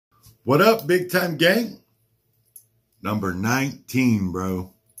What up, big time gang? Number 19,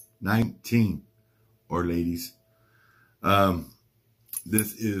 bro. 19. Or ladies.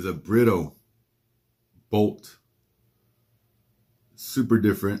 This is a Britto bolt. Super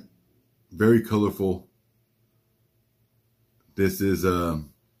different. Very colorful. This is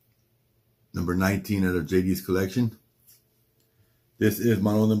number 19 out of JD's collection. This is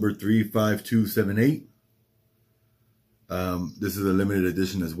model number 35278. This is a limited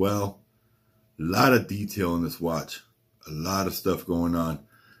edition as well. A lot of detail in this watch. A lot of stuff going on.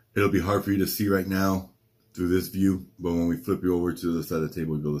 It'll be hard for you to see right now through this view, but when we flip you over to the other side of the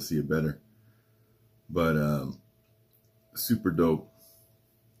table, you'll be able to see it better. But super dope.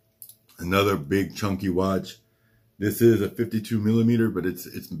 Another big chunky watch. This is a 52 millimeter, but it's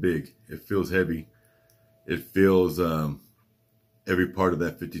big. It feels heavy. It feels every part of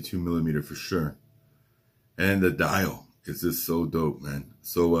that 52 millimeter for sure. And the dial is just so dope, man.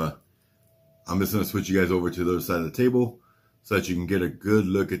 So I'm just gonna switch you guys over to the other side of the table so that you can get a good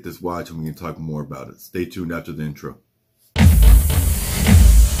look at this watch and we can talk more about it. Stay tuned after the intro.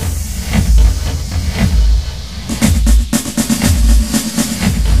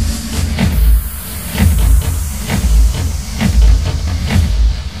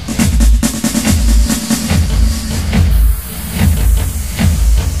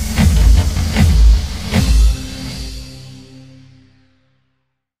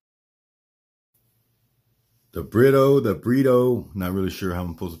 The Britto, not really sure how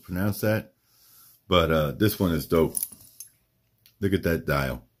I'm supposed to pronounce that, but this one is dope. Look at that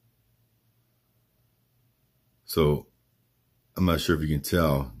dial. So I'm not sure if you can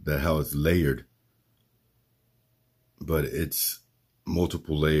tell that how it's layered, but it's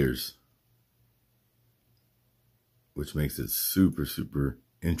multiple layers, which makes it super, super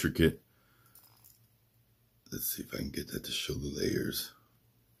intricate. Let's see if I can get that to show the layers.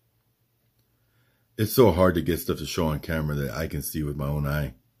 It's so hard to get stuff to show on camera that I can see with my own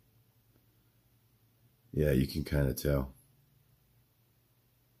eye. Yeah, you can kind of tell.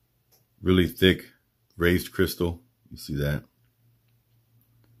 Really thick raised crystal. You see that?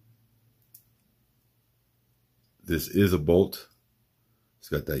 This is a bolt. It's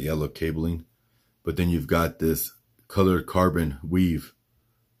got that yellow cabling. But then you've got this colored carbon weave.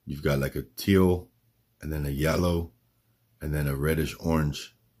 You've got like a teal and then a yellow and then a reddish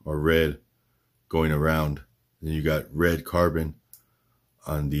orange or red going around. And then you got red carbon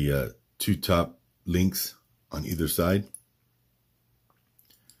on the two top links on either side.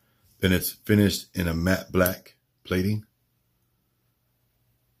 Then it's finished in a matte black plating.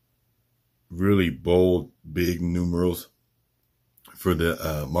 Really bold, big numerals for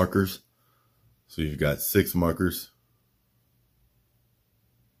the markers. So you've got 6 markers.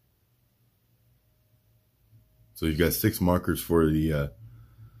 So you've got 6 markers for the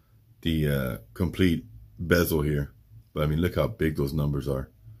complete bezel here. But I mean, look how big those numbers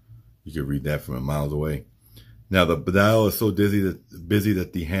are. You can read that from a mile away. Now the dial is so busy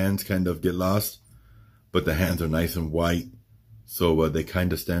that the hands kind of get lost, but the hands are nice and white, so they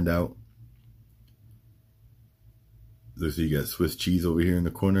kind of stand out. Looks like you got Swiss cheese over here in the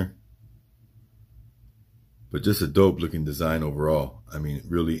corner. But just a dope looking design overall. I mean,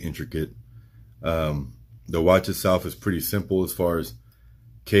 really intricate. The watch itself is pretty simple as far as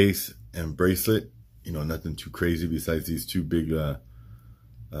case and bracelet, you know, nothing too crazy besides these 2 big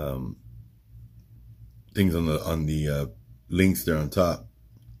things on the links there on top.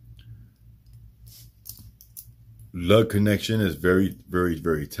 Lug connection is very, very,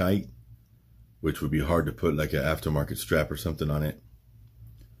 very tight, which would be hard to put like an aftermarket strap or something on it.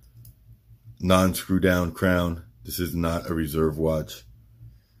 Non-screw down crown. This is not a reserve watch.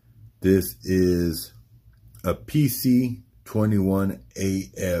 This is a PC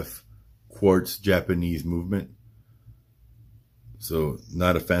 21AF quartz Japanese movement. So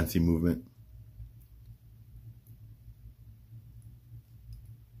not a fancy movement.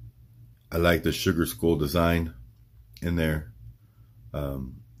 I like the sugar skull design in there.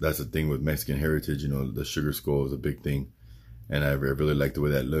 That's the thing with Mexican heritage, you know, the sugar skull is a big thing. And I really like the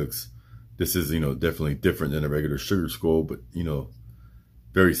way that looks. This is, you know, definitely different than a regular sugar skull, but, you know,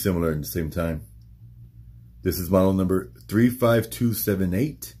 very similar at the same time. This is model number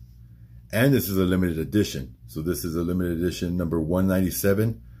 35278, and this is a limited edition. So this is a limited edition number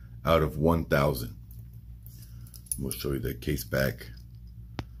 197 out of 1,000. We'll show you the case back.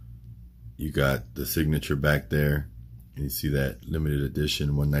 You got the signature back there, and you see that limited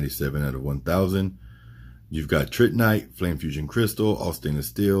edition 197 out of 1,000. You've got Trittonite, Flame Fusion Crystal, all stainless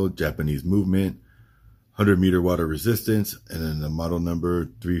steel, Japanese movement, 100 meter water resistance, and then the model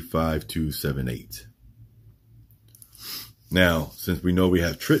number 35278. Now, since we know we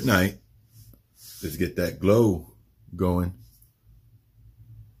have trittonite, let's get that glow going.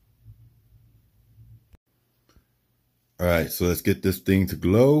 All right, so let's get this thing to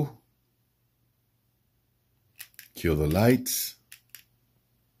glow. Kill the lights.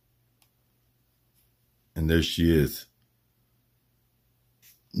 And there she is.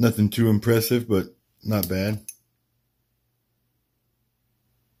 Nothing too impressive, but not bad.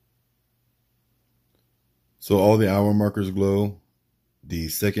 So all the hour markers glow. The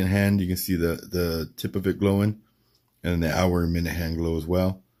second hand, you can see the tip of it glowing. And the hour and minute hand glow as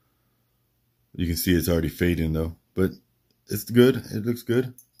well. You can see it's already fading though. But it's good. It looks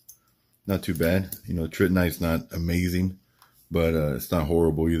good. Not too bad. You know, trittonite's not amazing, but it's not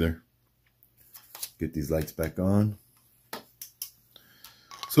horrible either. Get these lights back on.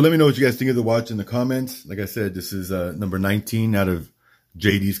 So let me know what you guys think of the watch in the comments. Like I said, this is number 19 out of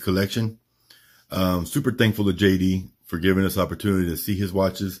JD's collection. Super thankful to JD for giving us opportunity to see his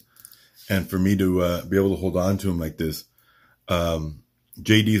watches and for me to be able to hold on to him like this.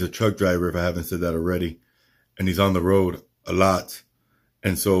 JD is a truck driver, if I haven't said that already, and he's on the road a lot.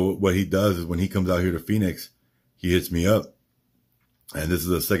 And so what he does is when he comes out here to Phoenix, he hits me up. And this is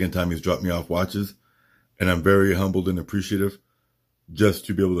the second time he's dropped me off watches. And I'm very humbled and appreciative just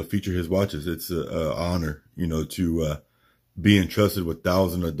to be able to feature his watches. It's an honor, you know, to be entrusted with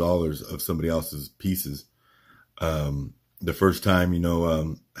thousands of dollars of somebody else's pieces. The first time, you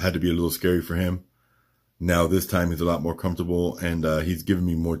know, had to be a little scary for him. Now this time he's a lot more comfortable, and he's given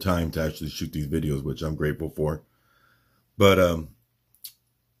me more time to actually shoot these videos, which I'm grateful for. But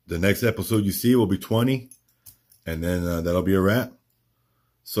the next episode you see will be 20, and then that'll be a wrap.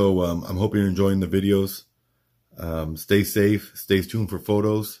 So I'm hoping you're enjoying the videos. Stay safe, stay tuned for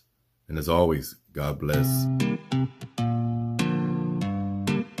photos, and as always, God bless.